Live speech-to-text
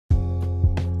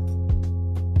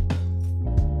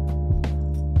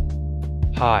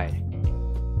Hi,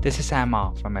 this is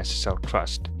Amma from SSL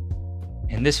Trust.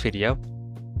 In this video,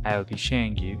 I will be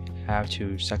showing you how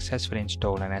to successfully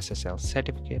install an SSL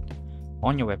certificate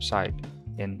on your website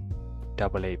in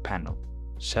aaPanel.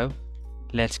 So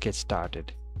let's get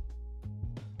started.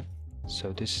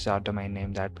 So this is our domain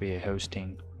name that we are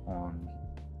hosting on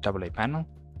aaPanel.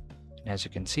 As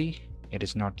you can see, it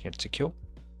is not yet secure,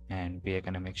 and we are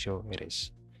going to make sure it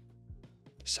is.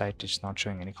 The site is not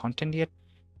showing any content yet.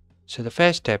 So the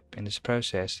first step in this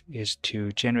process is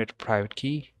to generate a private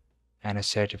key and a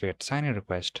certificate signing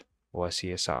request, or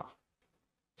CSR.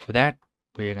 For that,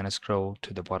 we're going to scroll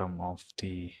to the bottom of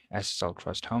the SSL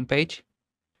Trust homepage.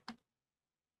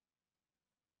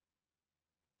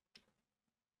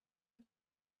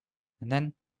 And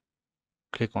then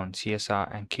click on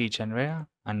CSR and Key Generator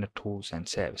under Tools and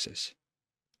Services.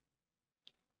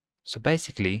 So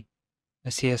basically, a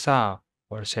CSR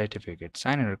or a certificate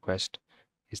signing request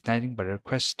is nothing but a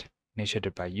request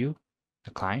initiated by you,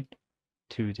 the client,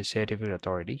 to the certificate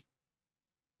authority,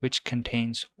 which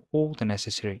contains all the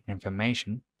necessary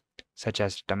information such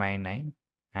as the domain name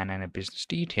and any business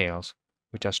details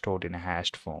which are stored in a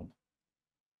hashed form.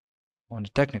 On the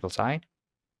technical side,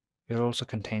 it also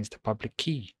contains the public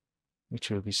key, which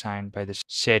will be signed by the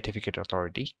certificate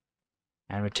authority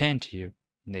and returned to you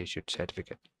in the issued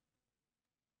certificate.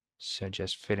 So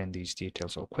just fill in these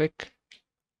details real quick.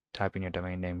 Type in your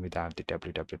domain name without the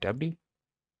www,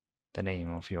 the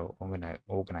name of your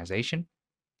organization,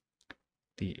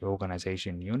 the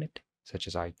organization unit such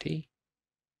as IT,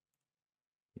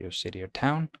 your city or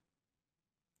town,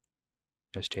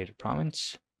 your state or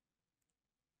province,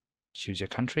 choose your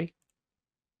country,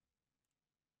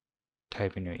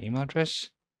 type in your email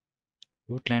address,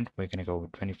 root length, we're going to go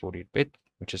with 2048-bit,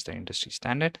 which is the industry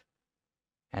standard,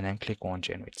 and then click on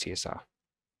Generate CSR.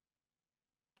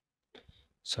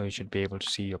 So you should be able to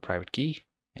see your private key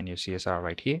and your CSR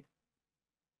right here.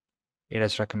 It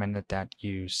is recommended that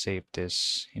you save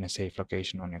this in a safe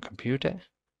location on your computer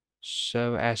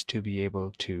so as to be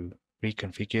able to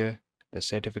reconfigure the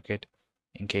certificate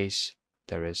in case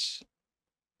there is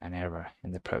an error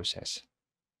in the process.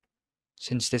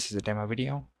 Since this is a demo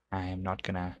video, I am not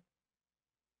gonna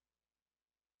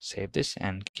save this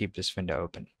and keep this window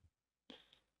open.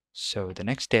 So the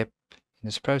next step in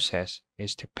this process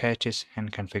is to purchase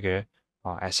and configure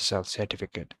our SSL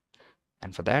certificate.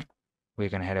 And for that, we're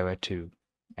going to head over to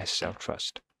SSL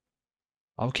Trust.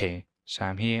 Okay, so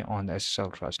I'm here on the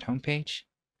SSL Trust homepage.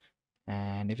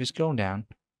 And if you scroll down,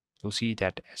 you'll see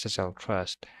that SSL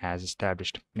Trust has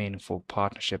established meaningful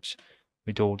partnerships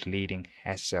with all the leading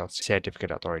SSL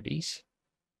certificate authorities.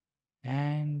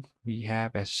 And we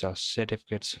have SSL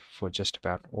certificates for just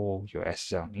about all your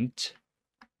SSL needs.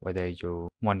 Whether you're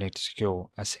wanting to secure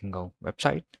a single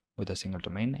website with a single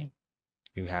domain name,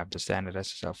 you have the standard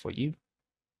SSL for you,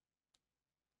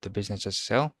 the business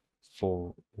SSL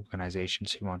for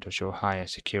organizations who want to show higher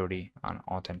security and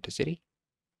authenticity,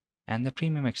 and the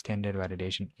premium extended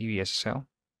validation EVSSL,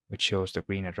 which shows the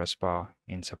green address bar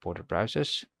in supported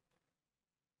browsers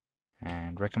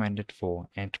and recommended for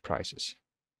enterprises.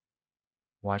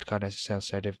 Wildcard SSL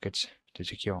certificates to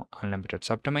secure unlimited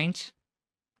subdomains,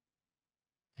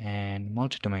 and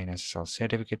multi-domain SSL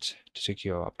certificates to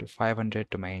secure up to 500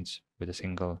 domains with a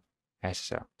single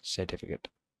SSL certificate.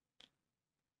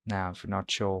 Now, if you're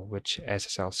not sure which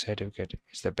SSL certificate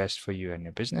is the best for you and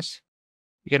your business,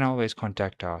 you can always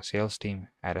contact our sales team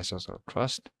at SSL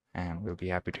Trust and we'll be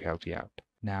happy to help you out.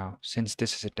 Now, since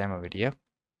this is a demo video,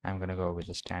 I'm going to go with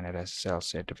the standard SSL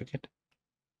certificate.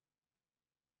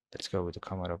 Let's go with the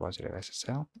Commodore Positive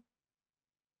SSL.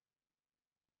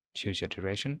 Choose your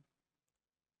duration.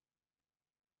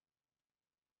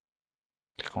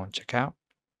 Click on Checkout.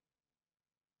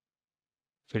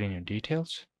 Fill in your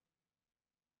details.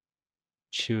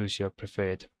 Choose your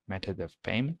preferred method of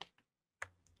payment.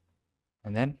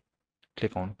 And then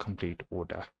click on Complete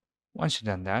Order. Once you've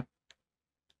done that,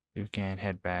 you can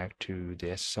head back to the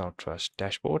SSL Trust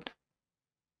dashboard.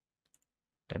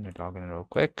 Let me log in real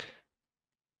quick.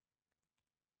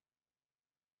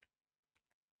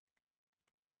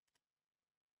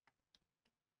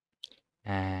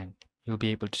 And you'll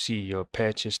be able to see your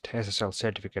purchased SSL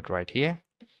certificate right here.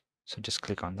 So just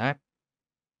click on that.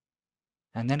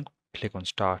 And then click on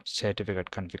Start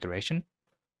Certificate Configuration.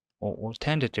 Or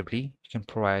alternatively, you can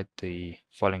provide the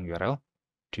following URL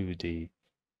to the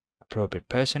appropriate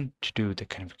person to do the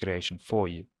configuration for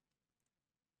you.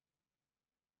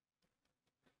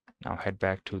 Now head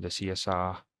back to the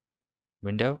CSR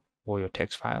window or your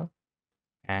text file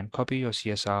and copy your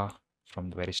CSR from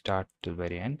the very start to the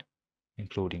very end,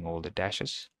 including all the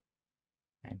dashes,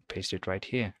 and paste it right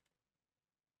here.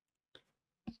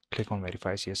 click on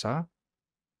Verify CSR.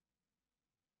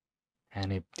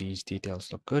 And if these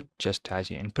details look good, just as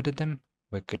you inputted them,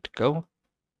 we're good to go.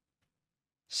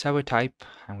 Server type,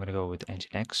 I'm going to go with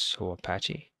Nginx or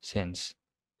Apache since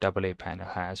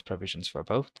aaPanel has provisions for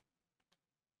both.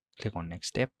 Click on Next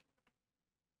Step.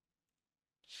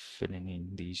 Filling in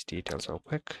these details real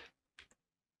quick.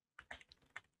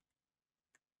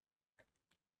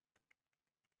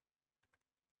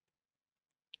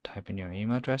 Type in your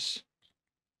email address.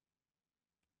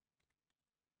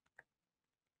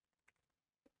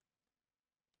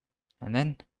 And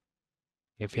then,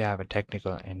 if you have a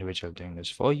technical individual doing this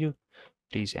for you,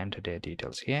 please enter their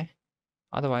details here.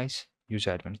 Otherwise, use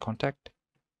admin contact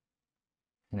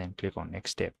and then click on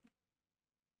Next Step.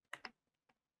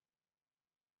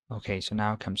 Okay, so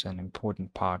now comes an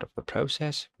important part of the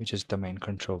process, which is domain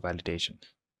control validation.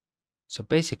 So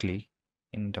basically,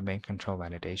 in domain control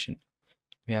validation,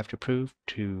 we have to prove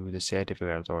to the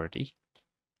certificate authority,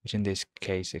 which in this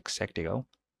case is Sectigo,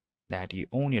 that you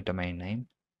own your domain name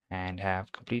and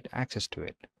have complete access to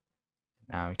it.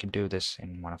 Now you can do this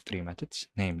in one of three methods,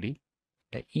 namely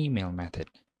the email method.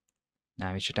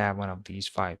 Now you should have one of these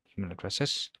 5 email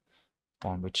addresses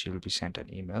on which you will be sent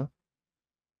an email,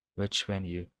 which when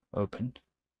you open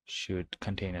should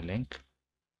contain a link.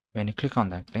 When you click on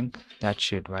that link, that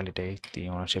should validate the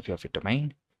ownership of your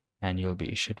domain and you'll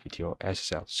be issued with your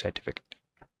SSL certificate.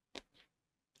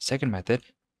 Second method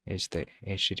is the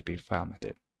HTTP file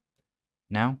method.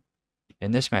 Now,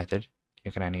 in this method,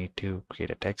 you're going to need to create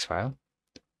a text file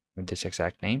with this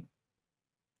exact name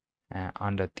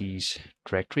under these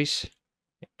directories.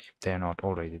 If they're not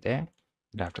already there,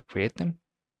 you'll have to create them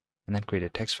and then create a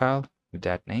text file with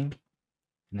that name.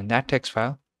 And in that text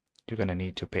file, you're going to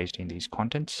need to paste in these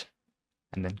contents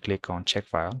and then click on check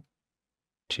file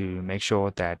to make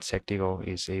sure that Sectigo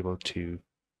is able to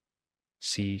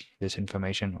see this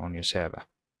information on your server.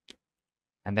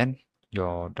 And then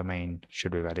your domain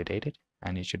should be validated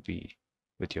and it should be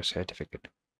with your certificate.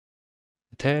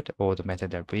 The third, or the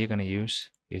method that we're going to use,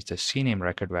 is the CNAME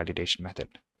record validation method.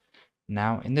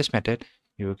 Now in this method,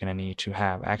 you're going to need to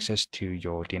have access to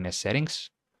your DNS settings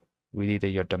with either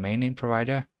your domain name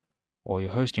provider or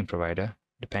your hosting provider,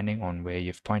 depending on where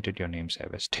you've pointed your name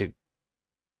service to.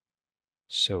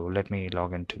 So let me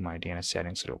log into my DNS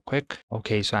settings real quick.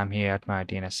 Okay, so I'm here at my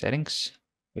DNS settings.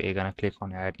 We're going to click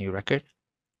on Add New Record.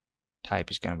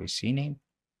 Type is going to be CNAME.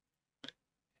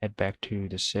 Head back to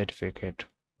the certificate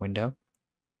window.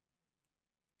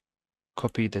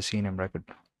 Copy the CNAME record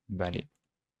value.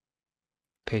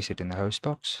 Paste it in the host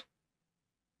box.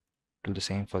 Do the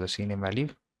same for the CNAME value.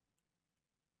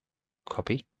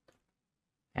 Copy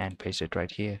and paste it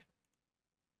right here.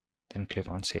 Then click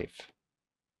on Save.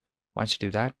 Once you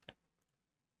do that, you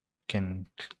can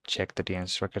check the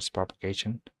DNS records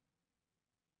propagation.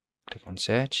 Click on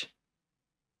Search.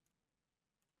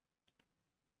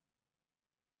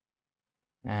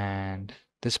 And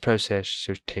this process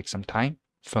should take some time,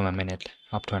 from a minute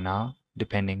up to an hour,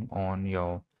 depending on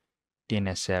your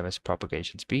DNS service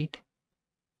propagation speed.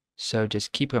 So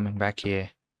just keep coming back here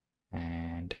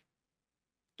and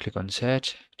click on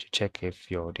Search to check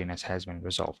if your DNS has been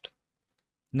resolved.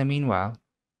 In the meanwhile,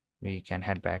 we can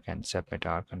head back and submit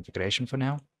our configuration for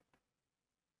now.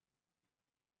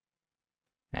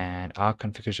 And our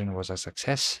configuration was a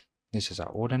success. This is our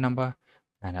order number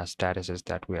and our status is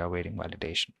that we are awaiting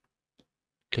validation.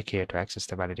 Click here to access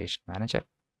the validation manager.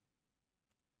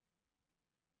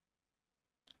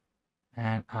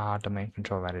 And our domain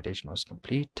control validation was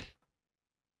complete.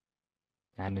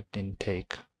 And it didn't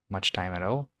take much time at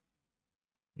all.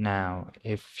 Now,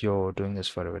 if you're doing this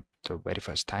for the very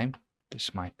first time,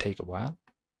 this might take a while.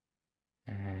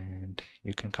 And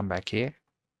you can come back here,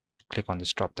 click on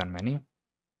this drop-down menu,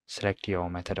 select your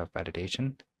method of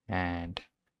validation, and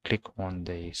click on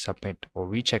the submit or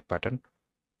recheck button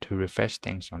to refresh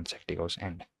things on Sectigo's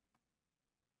end.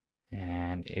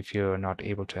 And if you're not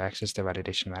able to access the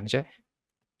validation manager,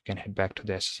 you can head back to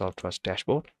the SSL Trust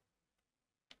dashboard,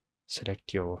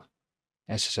 select your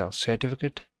SSL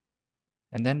certificate,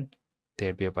 and then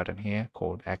there'll be a button here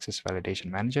called Access Validation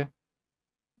Manager,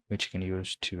 which you can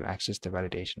use to access the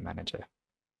validation manager.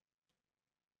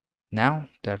 Now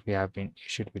that we have been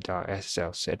issued with our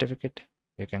SSL certificate,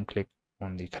 you can click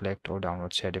on the Collect or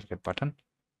Download Certificate button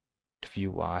to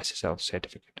view our SSL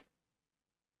certificate.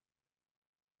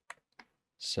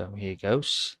 So here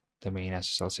goes the main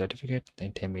SSL certificate, the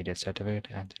intermediate certificate,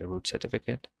 and the root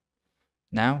certificate.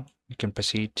 Now we can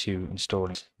proceed to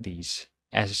installing these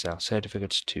SSL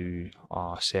certificates to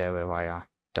our server via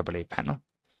aaPanel.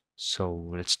 So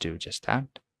let's do just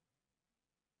that.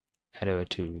 Head over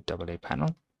to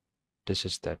aaPanel. This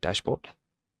is the dashboard.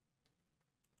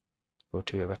 go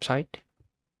to your website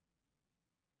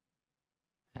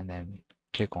and then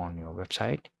click on your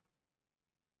website,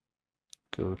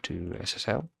 go to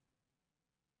SSL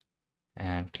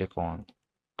and click on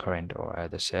current or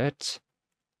other certs.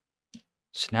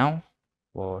 So now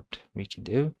what we can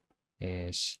do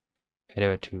is head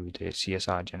over to the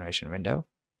CSR generation window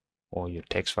or your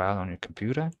text file on your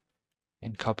computer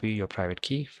and copy your private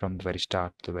key from the very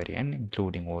start to the very end,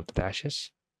 including all the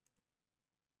dashes,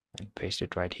 and paste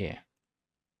it right here.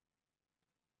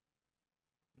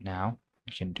 Now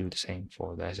you can do the same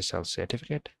for the SSL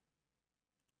certificate.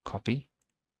 Copy,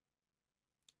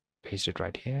 paste it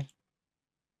right here,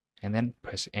 and then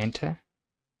press enter.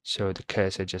 So the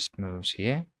cursor just moves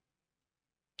here,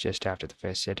 just after the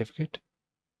first certificate.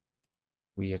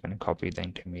 We are going to copy the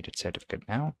intermediate certificate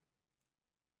now,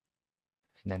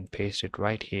 and then paste it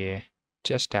right here,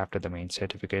 just after the main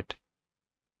certificate,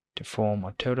 to form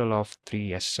a total of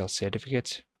 3 SSL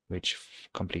certificates, which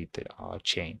complete our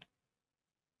chain.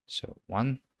 So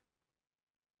 1,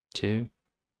 2,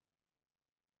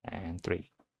 and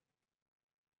 3.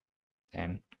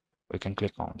 Then we can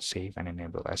click on Save and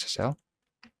Enable SSL.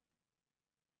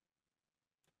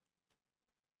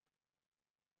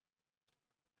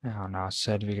 Now our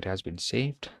certificate has been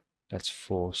saved. Let's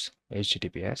force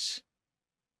HTTPS.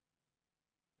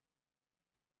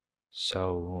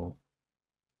 So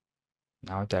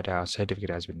now that our certificate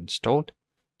has been installed,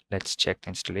 let's check the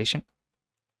installation.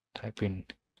 Type in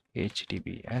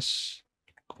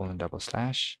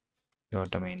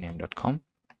https://yourdomainname.com,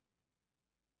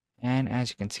 and as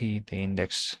you can see, the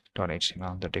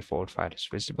index.html, the default file, is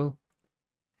visible,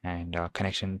 and our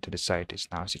connection to the site is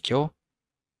now secure.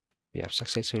 We have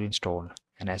successfully installed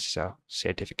an SSL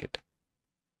certificate.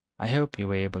 I hope you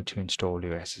were able to install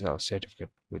your SSL certificate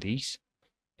with ease.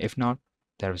 If not,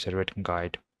 there is a written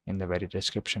guide in the very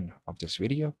description of this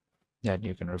video that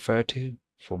you can refer to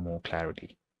for more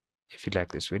clarity. If you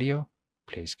like this video,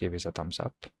 please give us a thumbs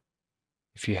up.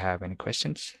 If you have any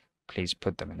questions, please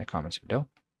put them in the comments below.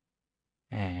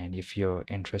 And if you're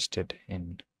interested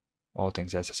in all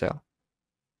things SSL,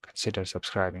 consider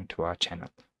subscribing to our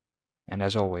channel. And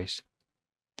as always,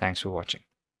 thanks for watching.